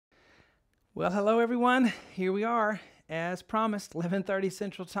Well, hello everyone. Here we are, as promised, 11:30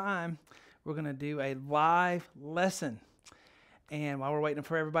 Central Time. We're going to do a live lesson. And while we're waiting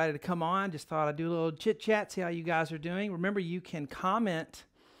for everybody to come on, just thought I'd do a little chit chat, see how you guys are doing. Remember, you can comment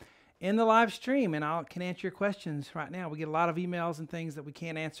in the live stream, and I can answer your questions right now. We get a lot of emails and things that we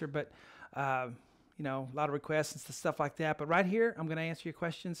can't answer, but a lot of requests and stuff like that. But right here, I'm going to answer your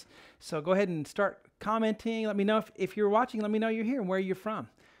questions. So go ahead and start commenting. Let me know if you're watching. Let me know you're here and where you're from.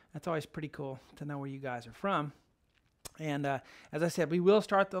 That's always pretty cool to know where you guys are from. And as I said, we will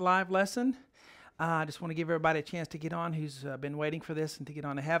start the live lesson. I just want to give everybody a chance to get on who's been waiting for this and to get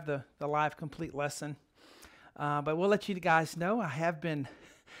on to have the live complete lesson. But we'll let you guys know I have been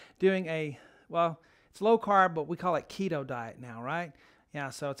doing it's low carb, but we call it keto diet now, right? Yeah,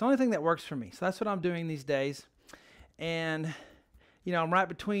 so it's the only thing that works for me. So that's what I'm doing these days. And, I'm right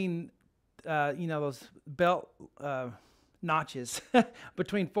between, those belt notches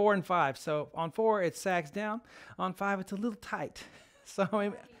between 4 and 5. So on 4 it sags down, on 5 it's a little tight.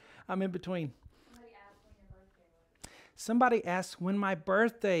 So I'm in between. Somebody asked when my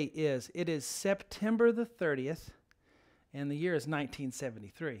birthday is. It is September the 30th, and the year is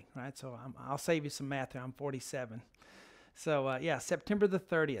 1973, right? So I'll save you some math here. I'm 47. So September the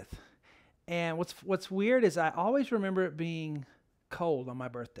 30th. And what's weird is I always remember it being cold on my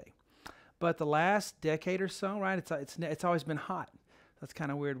birthday. But the last decade or so, right, it's always been hot. That's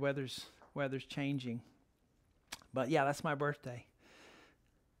kind of weird. Weather's changing. But yeah, that's my birthday.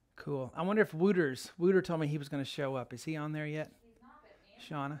 Cool. I wonder if Wooter told me he was going to show up. Is he on there yet? He's not, but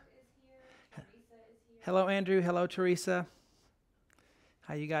Andrew Shauna. is here. Teresa is here. Hello, Andrew. Hello, Teresa.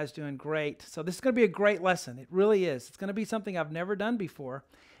 How you guys doing? Great. So this is going to be a great lesson. It really is. It's going to be something I've never done before.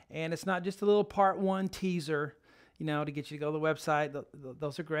 And it's not just a little part 1 teaser, to get you to go to the website.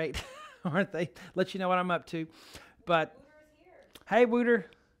 Those are great. Aren't they? Let you know what I'm up to. But Wooter is here. hey, Wooter,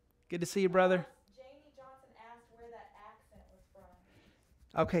 good to see you, brother. Jamie Johnson asked where that accent was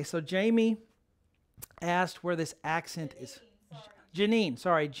from. Okay, so Jamie asked where this accent is.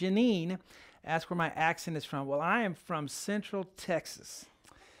 Sorry. Janine asked where my accent is from. Well, I am from Central Texas,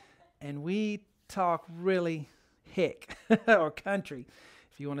 and we talk really hick or country,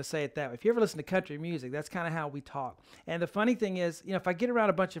 if you want to say it that way. If you ever listen to country music, that's kind of how we talk. And the funny thing is, if I get around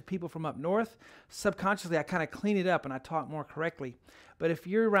a bunch of people from up north, subconsciously I kind of clean it up and I talk more correctly. But if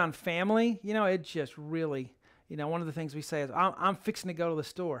you're around family, it just really, one of the things we say is, I'm fixing to go to the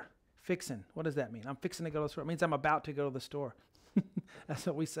store. Fixing. What does that mean? I'm fixing to go to the store. It means I'm about to go to the store. That's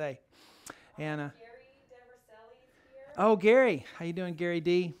what we say. And Gary Deverselli is here. oh, Gary. How you doing, Gary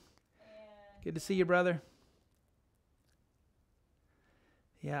D? And Good to see you, brother.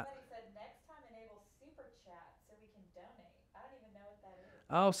 Yeah. somebody said next time enable super chat so we can donate. I don't even know what that is.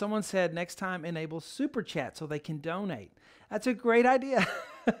 Oh, someone said next time enable super chat so they can donate. That's a great idea.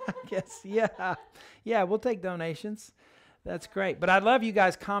 I guess. Yeah. Yeah, we'll take donations. That's great. But I love you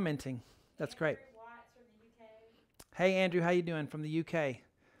guys commenting. That's great. Andrew Watts from the UK. Hey, Andrew, how you doing from the UK?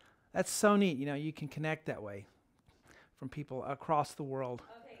 That's so neat. You can connect that way from people across the world.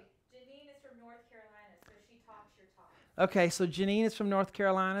 Okay, Janine is from North Carolina, so she talks your talk. Okay, so Janine is from North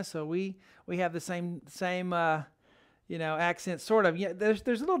Carolina, so we have the same accent, sort of. Yeah, there's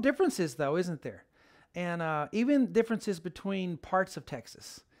little differences though, isn't there? And even differences between parts of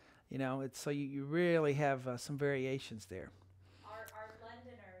Texas. It's so you really have some variations there. Our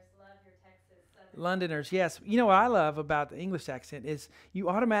Londoners love your Texas Southern. Londoners, yes. What I love about the English accent is you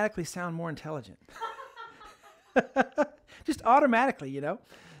automatically sound more intelligent. Just automatically,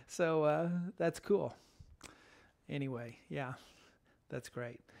 So that's cool. Anyway, yeah, that's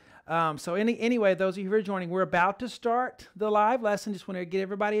great. Anyway, those of you who are joining, we're about to start the live lesson. Just want to give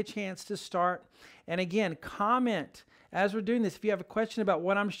everybody a chance to start. And again, comment as we're doing this. If you have a question about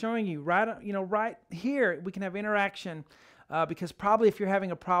what I'm showing you, right here, we can have interaction. Because probably if you're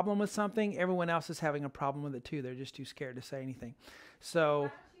having a problem with something, everyone else is having a problem with it too. They're just too scared to say anything. So Why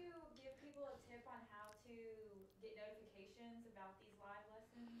don't you give people a tip on how to get notifications about these live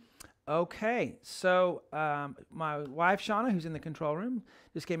lessons? okay, so my wife Shauna, who's in the control room,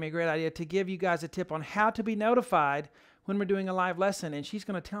 just gave me a great idea to give you guys a tip on how to be notified when we're doing a live lesson, and she's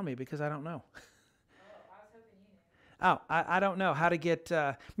going to tell me because I don't know. Oh, I was hoping you knew. Oh, I don't know how to get.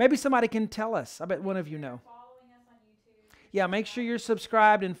 Maybe somebody can tell us. I bet one of you know. Following us on YouTube. Yeah, make sure you're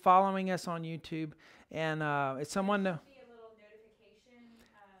subscribed and following us on YouTube. And it's someone. There should be a little notification.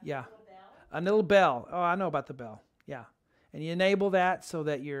 Yeah. Little bell. A little bell. Oh, I know about the bell. Yeah. And you enable that so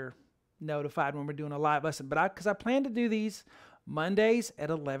that you're notified when we're doing a live lesson. But because I plan to do these Mondays at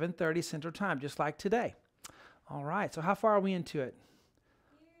 11:30 Central Time, just like today. All right. So how far are we into it,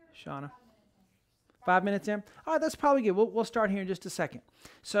 Shauna? 5 minutes in? All right, that's probably good. We'll start here in just a second.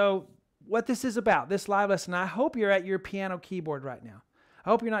 So what this is about, this live lesson. I hope you're at your piano keyboard right now. I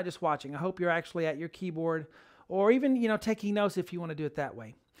hope you're not just watching. I hope you're actually at your keyboard, or even, taking notes if you want to do it that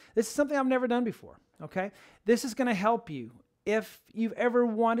way. This is something I've never done before, okay? This is going to help you if you've ever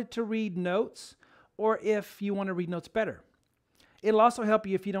wanted to read notes, or if you want to read notes better. It'll also help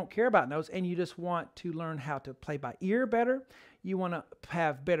you if you don't care about notes and you just want to learn how to play by ear better. You want to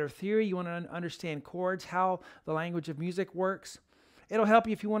have better theory. You want to understand chords, how the language of music works. It'll help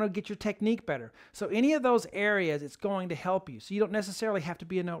you if you want to get your technique better. So any of those areas, it's going to help you. So you don't necessarily have to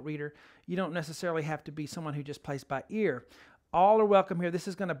be a note reader. You don't necessarily have to be someone who just plays by ear. All are welcome here. This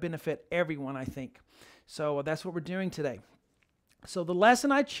is going to benefit everyone, I think. So that's what we're doing today. So the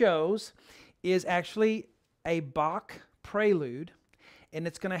lesson I chose is actually a Bach prelude. And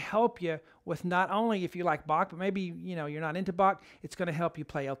it's going to help you with not only if you like Bach, but maybe, you're not into Bach. It's going to help you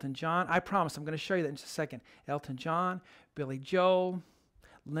play Elton John. I promise I'm going to show you that in just a second. Elton John, Billy Joel,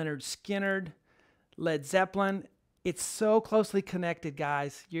 Leonard Skinner, Led Zeppelin. It's so closely connected,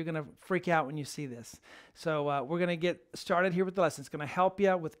 guys. You're going to freak out when you see this. So we're going to get started here with the lesson. It's going to help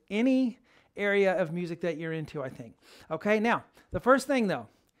you with any area of music that you're into, I think. Okay, now, the first thing, though,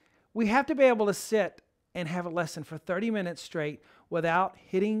 we have to be able to sit and have a lesson for 30 minutes straight without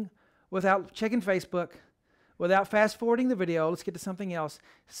checking Facebook, without fast forwarding the video. Let's get to something else.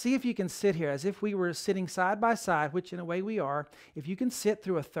 See if you can sit here as if we were sitting side by side, which in a way we are. If you can sit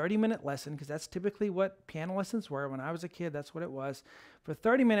through a 30-minute lesson, because that's typically what piano lessons were. When I was a kid, that's what it was. For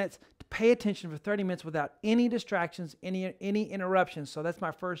 30 minutes, to pay attention for 30 minutes without any distractions, any interruptions. So that's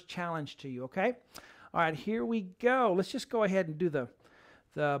my first challenge to you, okay? All right, here we go. Let's just go ahead and do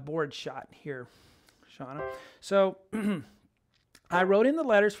the board shot here, Shauna. So I wrote in the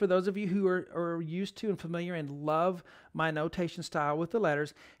letters for those of you who are used to and familiar and love my notation style with the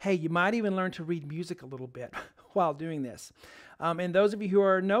letters. Hey, you might even learn to read music a little bit while doing this. And those of you who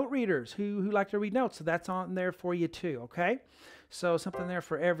are note readers, who like to read notes, so that's on there for you too, okay? So something there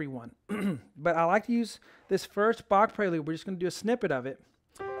for everyone. But I like to use this first Bach prelude. We're just going to do a snippet of it.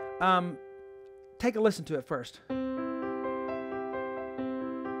 Take a listen to it first.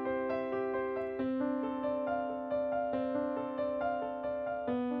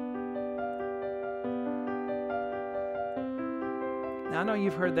 Now, I know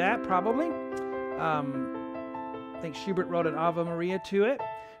you've heard that probably. I think Schubert wrote an Ave Maria to it.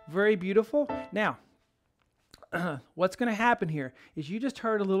 Very beautiful. Now, what's going to happen here is you just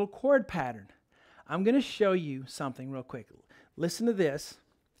heard a little chord pattern. I'm going to show you something real quick. Listen to this,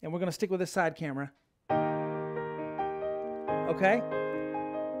 and we're going to stick with this side camera. Okay?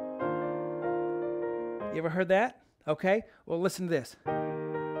 You ever heard that? Okay? Well, listen to this.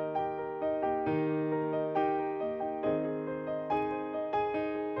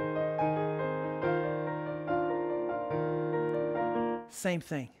 Same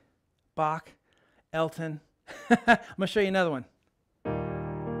thing. Bach, Elton. I'm going to show you another one.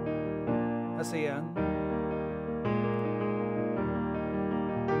 Let's see.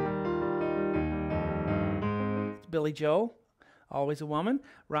 It's Billy Joel. Always a woman,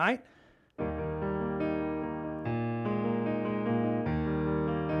 right?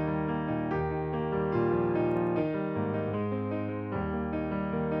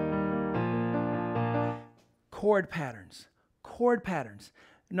 Chord patterns. Chord patterns.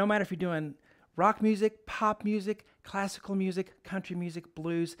 No matter if you're doing rock music, pop music, classical music, country music,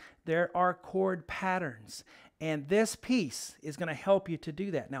 blues, there are chord patterns. And this piece is going to help you to do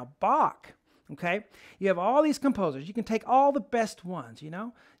that. Now, Bach, okay, you have all these composers. You can take all the best ones, you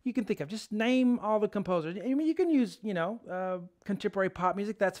can think of. Just name all the composers. I mean, you can use, contemporary pop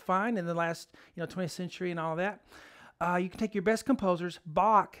music. That's fine in the last, 20th century and all that. You can take your best composers.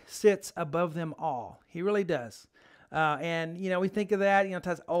 Bach sits above them all. He really does. And, we think of that,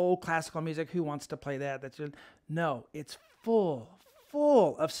 it's old classical music. Who wants to play that? No, it's full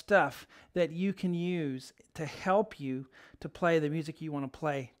of stuff that you can use to help you to play the music you want to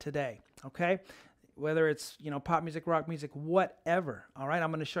play today, okay? Whether it's, pop music, rock music, whatever, all right? I'm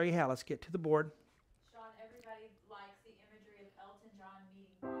going to show you how. Let's get to the board. Shawn, everybody likes the imagery of Elton John meeting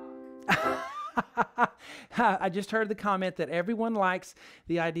Bach. I just heard the comment that everyone likes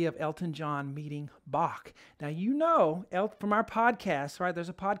the idea of Elton John meeting Bach. Now, from our podcast, right? There's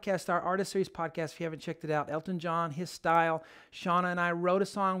a podcast, our Artist Series podcast, if you haven't checked it out. Elton John, his style. Shauna and I wrote a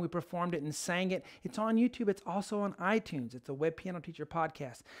song. We performed it and sang it. It's on YouTube. It's also on iTunes. It's a Web Piano Teacher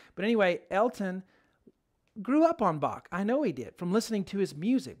podcast. But anyway, Elton grew up on Bach. I know he did, from listening to his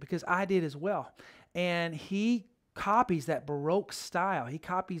music, because I did as well. And he copies that Baroque style. He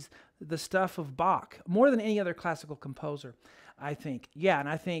copies the stuff of Bach more than any other classical composer. I think. Yeah, and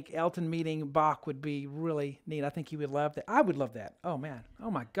I think Elton meeting Bach would be really neat. I think he would love that. I would love that. Oh, man.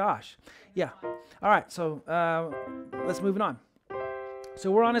 Oh, my gosh. Yeah. All right, so let's move on. So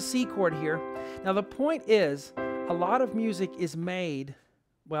we're on a C chord here. Now, the point is, a lot of music is made,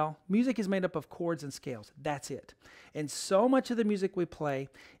 well, music is made up of chords and scales. That's it. And so much of the music we play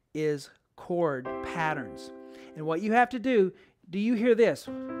is chord patterns. And what you have to do you hear this?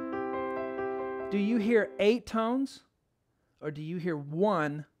 Do you hear 8 tones? Or do you hear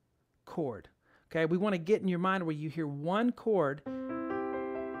one chord? Okay, we want to get in your mind where you hear one chord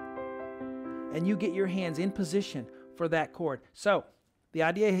and you get your hands in position for that chord. So the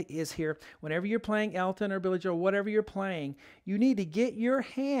idea is here, whenever you're playing Elton or Billy Joel, whatever you're playing, you need to get your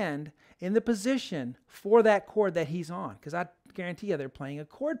hand in the position for that chord that he's on, because I guarantee you they're playing a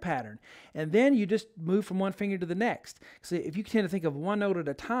chord pattern. And then you just move from one finger to the next. So if you tend to think of one note at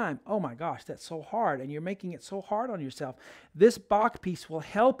a time, oh my gosh, that's so hard, and you're making it so hard on yourself. This Bach piece will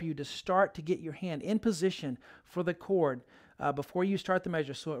help you to start to get your hand in position for the chord before you start the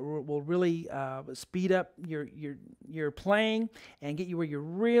measure, so it will really speed up your playing and get you where you're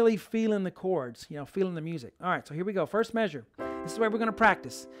really feeling the chords, feeling the music. All right, so here we go. First measure. This is where we're going to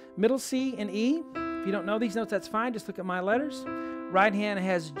practice. Middle C and E. If you don't know these notes, that's fine. Just look at my letters. Right hand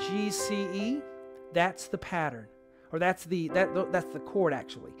has G, C, E. That's the pattern, or that's the chord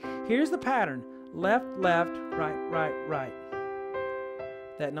actually. Here's the pattern: left, left, right, right, right.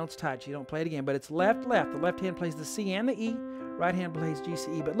 That note's tight, so you don't play it again, but it's left, left. The left hand plays the C and the E. Right hand plays G,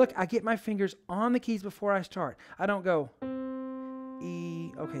 C, E. But look, I get my fingers on the keys before I start. I don't go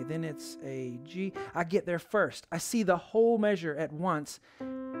E, okay, then it's a G. I get there first. I see the whole measure at once.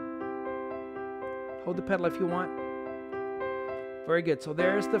 Hold the pedal if you want. Very good. So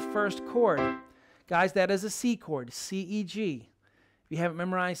there's the first chord. Guys, that is a C chord, C, E, G. If you haven't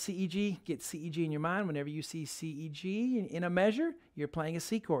memorized C, E, G, get C, E, G in your mind. Whenever you see C, E, G in a measure, you're playing a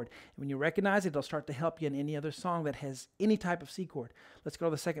C chord. And when you recognize it, it'll start to help you in any other song that has any type of C chord. Let's go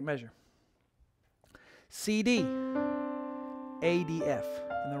to the second measure. C, D, A, D, F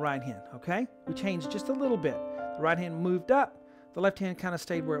in the right hand, okay? We changed just a little bit. The right hand moved up. The left hand kind of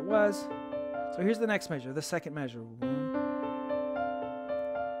stayed where it was. So here's the next measure, the second measure.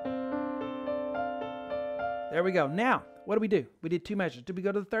 There we go. Now, what do? We did 2 measures. Did we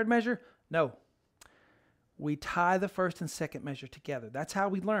go to the third measure? No. We tie the first and second measure together. That's how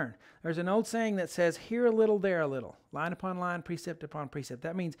we learn. There's an old saying that says, here a little, there a little. Line upon line, precept upon precept.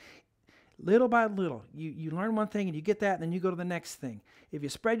 That means little by little, you learn one thing and you get that, and then you go to the next thing. If you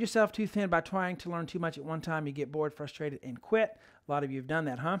spread yourself too thin by trying to learn too much at one time, you get bored, frustrated, and quit. A lot of you have done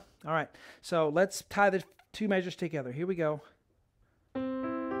that, huh? All right, so let's tie the 2 measures together. Here we go.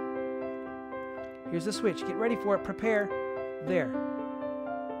 Here's the switch. Get ready for it. Prepare. There.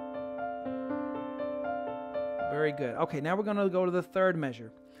 Very good. Okay, now we're going to go to the third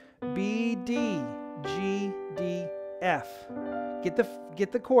measure. B, D, G, D, F. Get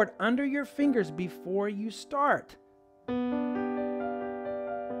the chord under your fingers before you start. And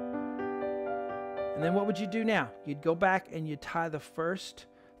then what would you do now? You'd go back and you'd tie the first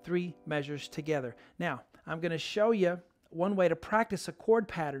 3 measures together. Now, I'm going to show you one way to practice a chord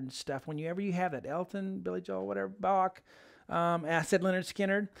pattern stuff whenever you have that. Elton, Billy Joel, whatever, Bach. I said Leonard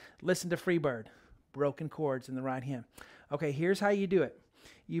Skinner. Listen to Freebird. Broken chords in the right hand. Okay, here's how you do it.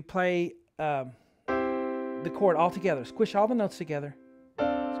 You play the chord all together. Squish all the notes together.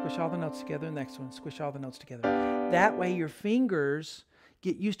 Squish all the notes together. The next one. Squish all the notes together. That way your fingers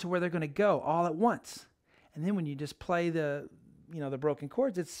get used to where they're going to go all at once. And then when you just play the broken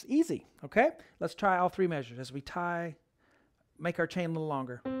chords, it's easy. Okay? Let's try all 3 measures as we tie. Make our chain a little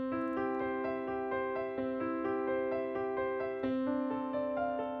longer.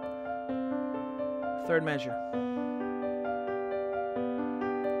 Third measure.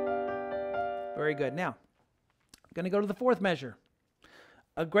 Very good. Now, I'm going to go to the 4th measure.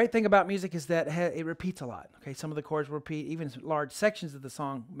 A great thing about music is that it repeats a lot. Okay, some of the chords repeat, even large sections of the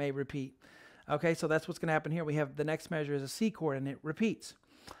song may repeat. Okay, so that's what's going to happen here. We have the next measure is a C chord, and it repeats.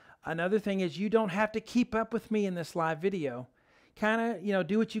 Another thing is you don't have to keep up with me in this live video. Kind of,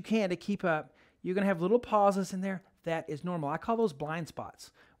 do what you can to keep up. You're going to have little pauses in there. That is normal. I call those blind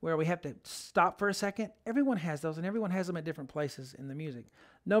spots, where we have to stop for a second. Everyone has those, and everyone has them at different places in the music.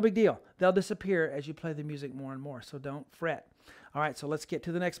 No big deal. They'll disappear as you play the music more and more, so don't fret. All right, so let's get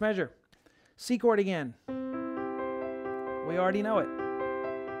to the next measure. C chord again. We already know it.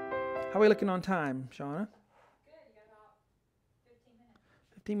 How are we looking on time, Shauna? Good, you got about 15 minutes.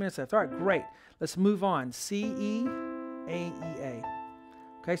 15 minutes left. All right, great. Let's move on. C, E, A, E, A.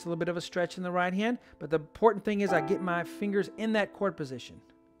 Okay, so a little bit of a stretch in the right hand, but the important thing is I get my fingers in that chord position.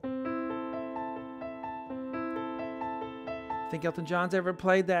 Think Elton John's ever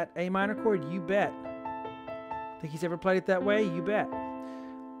played that A minor chord? You bet. Think he's ever played it that way? You bet.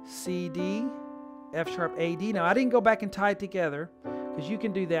 C, D, F sharp, A, D. Now, I didn't go back and tie it together because you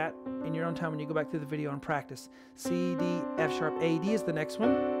can do that in your own time when you go back through the video and practice. C, D, F sharp, A, D is the next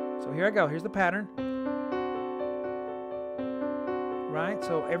one. So here I go. Here's the pattern. Right?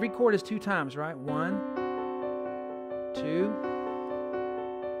 So every chord is 2 times, right? 1, 2.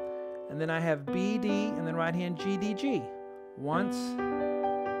 And then I have B, D, and then right hand G, D, G. Once,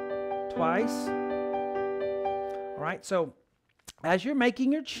 twice. All right, so as you're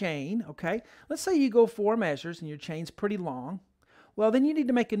making your chain, okay, let's say you go 4 measures and your chain's pretty long. Well, then you need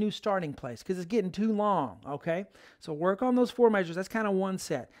to make a new starting place because it's getting too long, okay? So work on those 4 measures. That's kind of one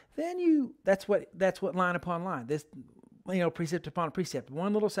set. Then that's what line upon line. This, precept upon precept.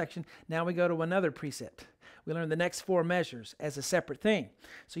 One little section. Now we go to another precept. We learn the next 4 measures as a separate thing.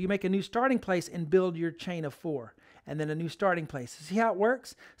 So you make a new starting place and build your chain of 4. And then a new starting place. See how it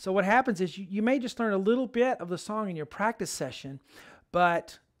works? So what happens is you may just learn a little bit of the song in your practice session,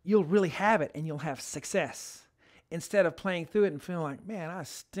 but you'll really have it and you'll have success. Instead of playing through it and feeling like, man, I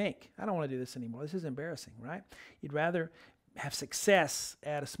stink. I don't want to do this anymore. This is embarrassing, right? You'd rather have success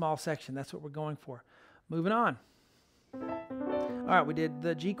at a small section. That's what we're going for. Moving on. All right, we did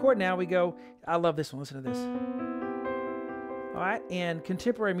the G chord. Now we go, I love this one. Listen to this. All right, in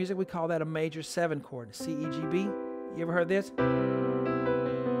contemporary music, we call that a major 7 chord, C, E, G, B. You ever heard this?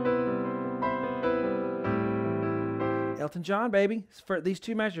 Elton John, baby. It's for these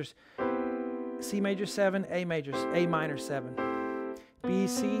 2 measures. C major 7, A minor 7. B,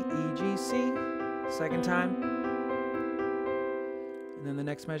 C, E, G, C. Second time. And then the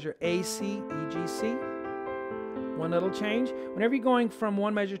next measure, A, C, E, G, C. One little change. Whenever you're going from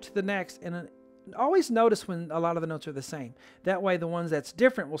one measure to the next, and always notice when a lot of the notes are the same. That way the ones that's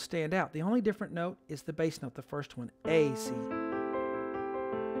different will stand out. The only different note is the bass note, the first one, A, C.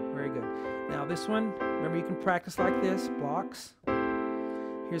 Very good. Now this one, remember you can practice like this, blocks.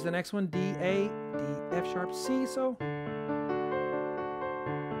 Here's the next one, D, A, D, F sharp, C, so.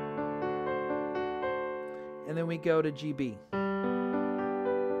 And then we go to G, B.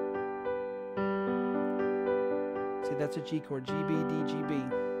 See, that's a G chord, G, B, D, G, B.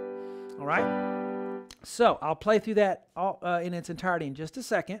 All right? So I'll play through that in its entirety in just a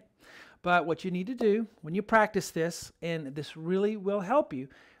second. But what you need to do when you practice this, and this really will help you,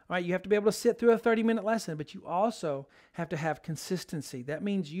 all right, you have to be able to sit through a 30-minute lesson, but you also have to have consistency. That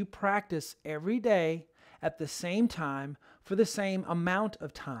means you practice every day at the same time for the same amount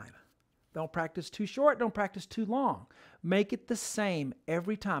of time. Don't practice too short, don't practice too long. Make it the same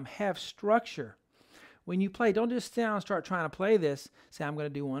every time. Have structure. When you play, don't just sit down and start trying to play this. Say, I'm going to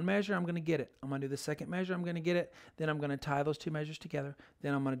do 1 measure, I'm going to get it. I'm going to do the second measure, I'm going to get it. Then I'm going to tie those 2 measures together.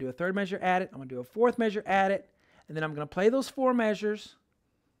 Then I'm going to do a 3rd measure, add it. I'm going to do a 4th measure, add it. And then I'm going to play those 4 measures.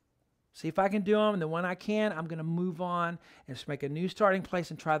 See if I can do them. And then when I can, I'm going to move on and just make a new starting place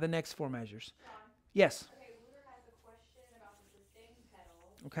and try the next 4 measures. Shawn? Yes? Okay, Wooter has a question about the sustain pedal.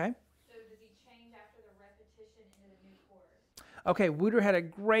 Okay. So does he change after the repetition into the new chord? Okay, Wooter had a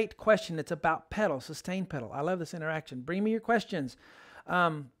great question. It's about pedal, sustain pedal. I love this interaction. Bring me your questions.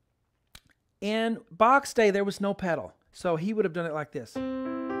 In Bach's day, there was no pedal. So he would have done it like this.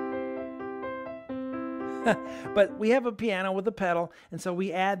 But we have a piano with a pedal, and so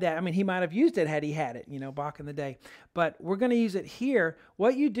we add that. I mean, he might have used it had he had it, Bach in the day. But we're going to use it here.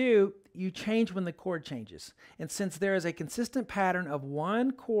 What you do, you change when the chord changes. And since there is a consistent pattern of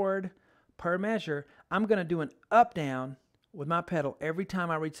 1 chord per measure, I'm going to do an up-down with my pedal every time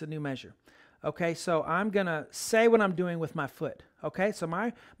I reach the new measure. Okay, so I'm going to say what I'm doing with my foot. Okay, so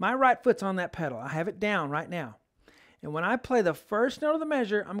my right foot's on that pedal. I have it down right now. And when I play the first note of the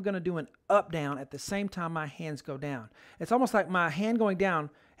measure, I'm going to do an up-down at the same time my hands go down. It's almost like my hand going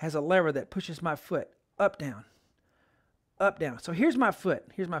down has a lever that pushes my foot up, down, up, down. So here's my foot.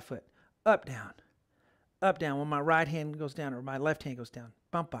 Here's my foot. Up, down, up, down. When my right hand goes down or my left hand goes down.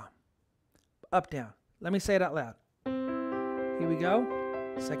 Bump, bump. Up, down. Let me say it out loud. Here we go.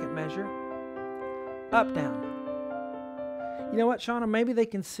 Second measure. Up, down. You know what, Shawn? Maybe they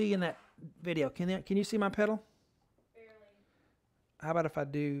can see in that video. Can you see my pedal? How about if I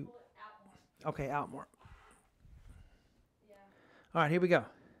do, okay, out more. Yeah. All right, here we go.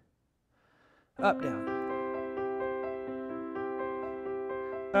 Up, down.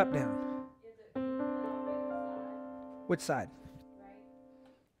 Up, down. Which side? Right.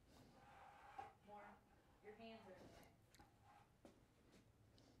 More. Your hands are.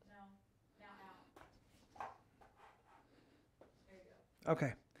 No. Now out. There you go.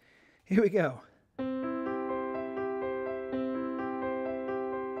 Okay, here we go.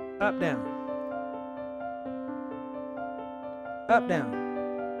 Up, down. up, down,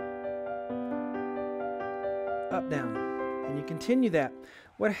 up, down. And you continue that.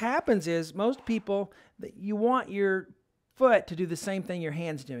 What happens is most people, you want your foot to do the same thing your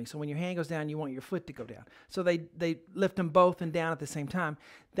hand's doing. So when your hand goes down, you want your foot to go down. So they lift them both and down at the same time.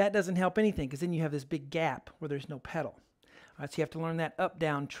 That doesn't help anything because then you have this big gap where there's no pedal. All right, so you have to learn that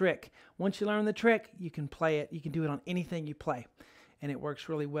up-down trick. Once you learn the trick, you can play it. You can do it on anything you play, and it works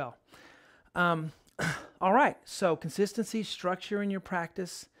really well. All right, so consistency, structure in your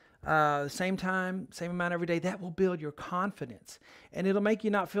practice, same time, same amount every day, that will build your confidence. And it'll make you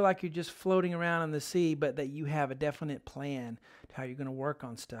not feel like you're just floating around in the sea, but that you have a definite plan to how you're going to work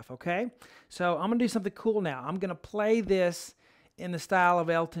on stuff, okay? So I'm going to do something cool now. I'm going to play this in the style of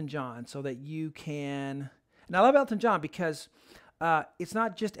Elton John so that you can... And I love Elton John because it's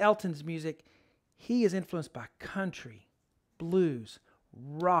not just Elton's music. He is influenced by country, blues,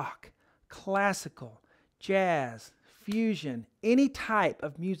 rock, classical, jazz, fusion, any type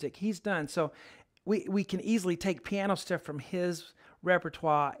of music he's done. So we can easily take piano stuff from his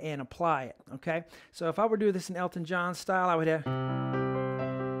repertoire and apply it, okay? So if I were to do this in Elton John style, I would have...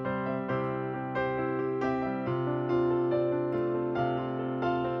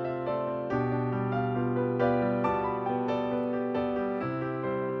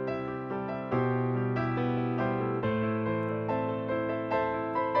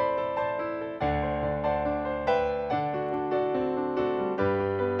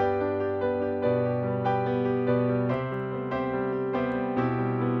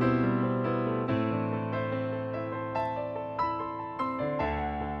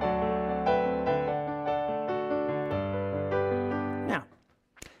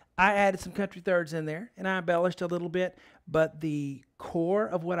 I added some country thirds in there, and I embellished a little bit, but the core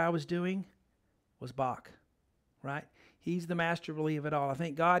of what I was doing was Bach, right? He's the master really of it all. I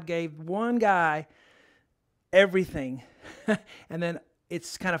think God gave one guy everything, and then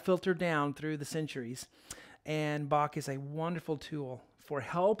it's kind of filtered down through the centuries, and Bach is a wonderful tool for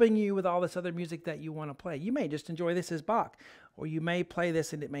helping you with all this other music that you want to play. You may just enjoy this as Bach, or you may play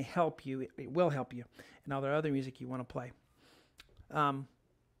this and it may help you, it will help you in all the other music you want to play.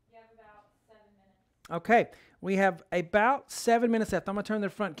 Okay, we have about 7 minutes left. I'm going to turn the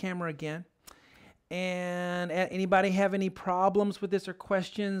front camera again. And anybody have any problems with this or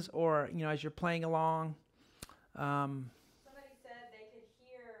questions, or, you know, as you're playing along? Somebody said they could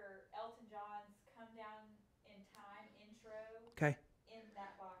hear Elton John's Come Down in Time intro in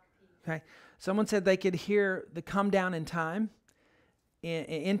that Bach piece. Okay. Someone said they could hear the Come Down in Time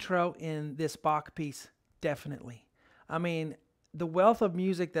intro in this Bach piece. Definitely. I mean, the wealth of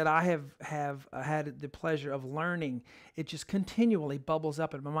music that I have had the pleasure of learning, it just continually bubbles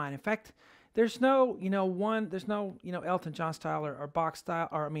up in my mind. In fact, there's no, Elton John style or Bach style,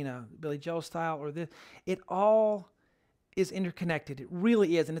 or Billy Joel style, or this. It all is interconnected. It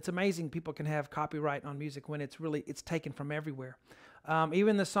really is, and it's amazing people can have copyright on music when it's taken from everywhere.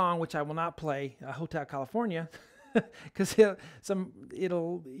 Even the song, which I will not play, Hotel California, because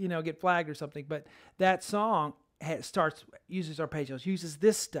it'll get flagged or something. But that song uses arpeggios, uses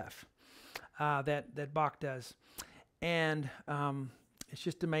this stuff that Bach does, and it's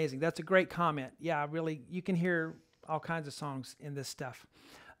just amazing. That's a great comment. Yeah, really, you can hear all kinds of songs in this stuff.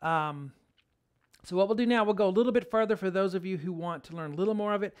 So what we'll do now, we'll go a little bit further for those of you who want to learn a little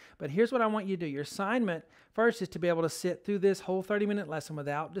more of it. But here's what I want you to do. Your assignment first is to be able to sit through this whole 30-minute lesson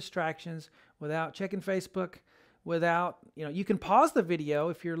without distractions, without checking Facebook, without, you can pause the video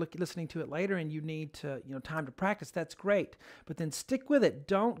if you're listening to it later and you need to, time to practice. That's great. But then stick with it.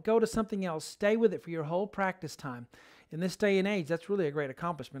 Don't go to something else. Stay with it for your whole practice time. In this day and age, that's really a great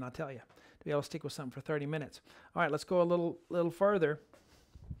accomplishment, I'll tell you, to be able to stick with something for 30 minutes. All right, let's go a little further.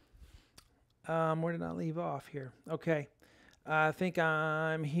 Where did I leave off here? Okay. I think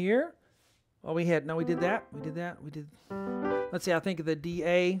I'm here. Well, we did that. Let's see, I think of the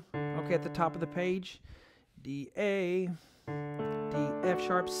D-A, okay, at the top of the page. D-A, D-F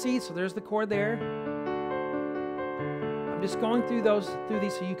sharp C, so there's the chord there. I'm just going through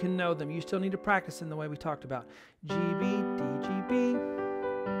these so you can know them. You still need to practice in the way we talked about. G, B, D, G, B.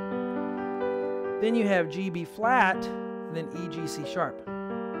 Then you have G, B flat, and then E, G, C sharp.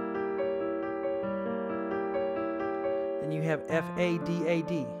 Then you have F, A, D, A,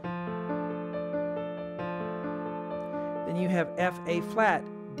 D. Then you have F, A flat,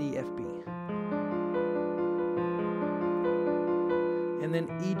 D, F, B. And then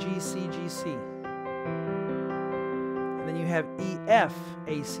E, G, C, G, C. And then you have E, F,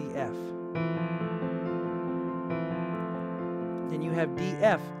 A, C, F. And you have D,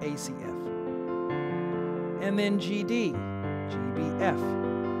 F, A, C, F. And then G, D, G, B, F.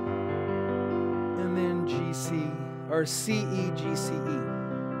 And then G, C, or C, E, G, C, E.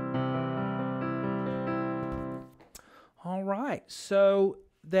 All right, so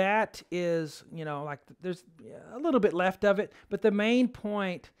that is, you know, like there's a little bit left of it, but the main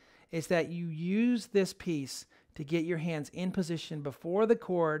point is that you use this piece to get your hands in position before the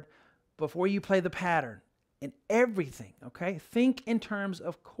chord, before you play the pattern, and everything, okay? Think in terms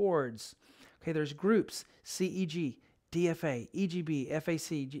of chords. Okay, there's groups, C, E, G, D, F, A, E, G, B, F, A,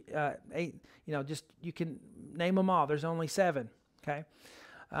 C, G, you know, just, you can name them all. There's only 7, okay?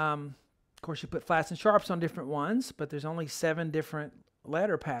 Of course, you put flats and sharps on different ones, but there's only 7 different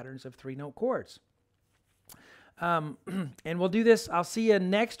letter patterns of 3-note chords. And we'll do this. I'll see you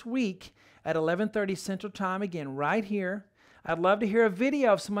next week at 11:30 Central Time, again, right here. I'd love to hear a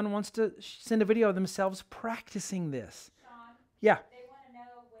video if someone wants to send a video of themselves practicing this. Shawn, Yeah. they want to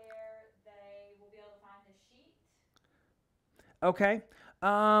know where they will be able to find the sheet. Okay.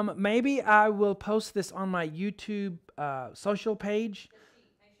 Maybe I will post this on my YouTube social page. The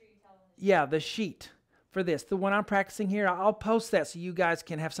sheet. Make sure you tell them. Yeah, the sheet for this. The one I'm practicing here, I'll post that so you guys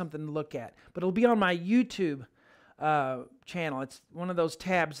can have something to look at. But it'll be on my YouTube channel. It's one of those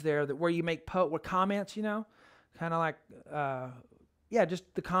tabs there that where you make comments, you know, kind of like, yeah, just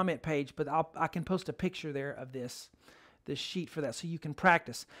the comment page. But I can post a picture there of this sheet for that so you can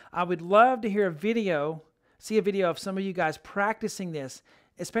practice. I would love to hear a video, see a video of some of you guys practicing this,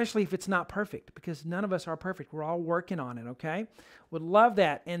 especially if it's not perfect, because none of us are perfect. We're all working on it, okay? Would love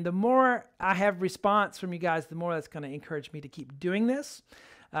that. And the more I have response from you guys, the more that's going to encourage me to keep doing this,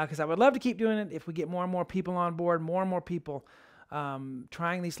 because I would love to keep doing it if we get more and more people on board, more and more people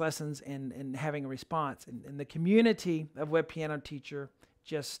trying these lessons and having a response. And the community of Web Piano Teacher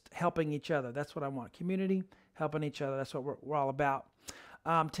just helping each other. That's what I want. Community, helping each other. That's what we're all about.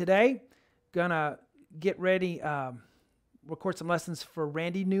 Today, going to get ready, record some lessons for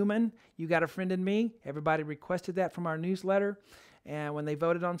Randy Newman. You Got a Friend in Me. Everybody requested that from our newsletter and when they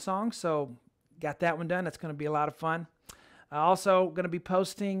voted on songs, so got that one done. That's going to be a lot of fun. Also going to be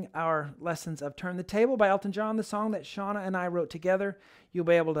posting our lessons of Turn the Table by Elton John, the song that Shauna and I wrote together. You'll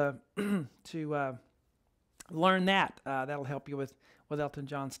be able to learn that. That'll help you with Elton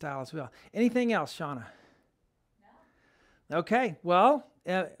John's style as well. Anything else, Shauna? No. Okay, well,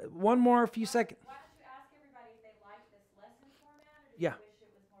 one more few seconds. Why don't you ask everybody if they like this lesson format, or do Yeah. you wish it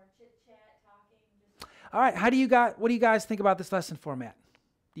was more chit-chat, talking? Just All right, what do you guys think about this lesson format?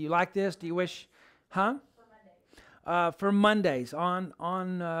 Do you like this? Do you wish, huh? For Mondays on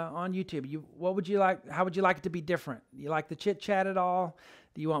YouTube. What would you like? How would you like it to be different? Do you like the chit chat at all?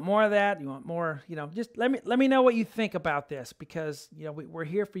 Do you want more of that? Do you want more? You know, just let me know what you think about this, because you know we're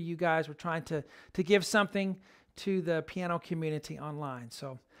here for you guys. We're trying to give something to the piano community online.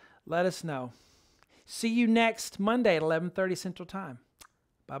 So let us know. See you next Monday at 11:30 Central Time.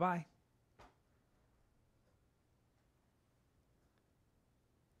 Bye bye.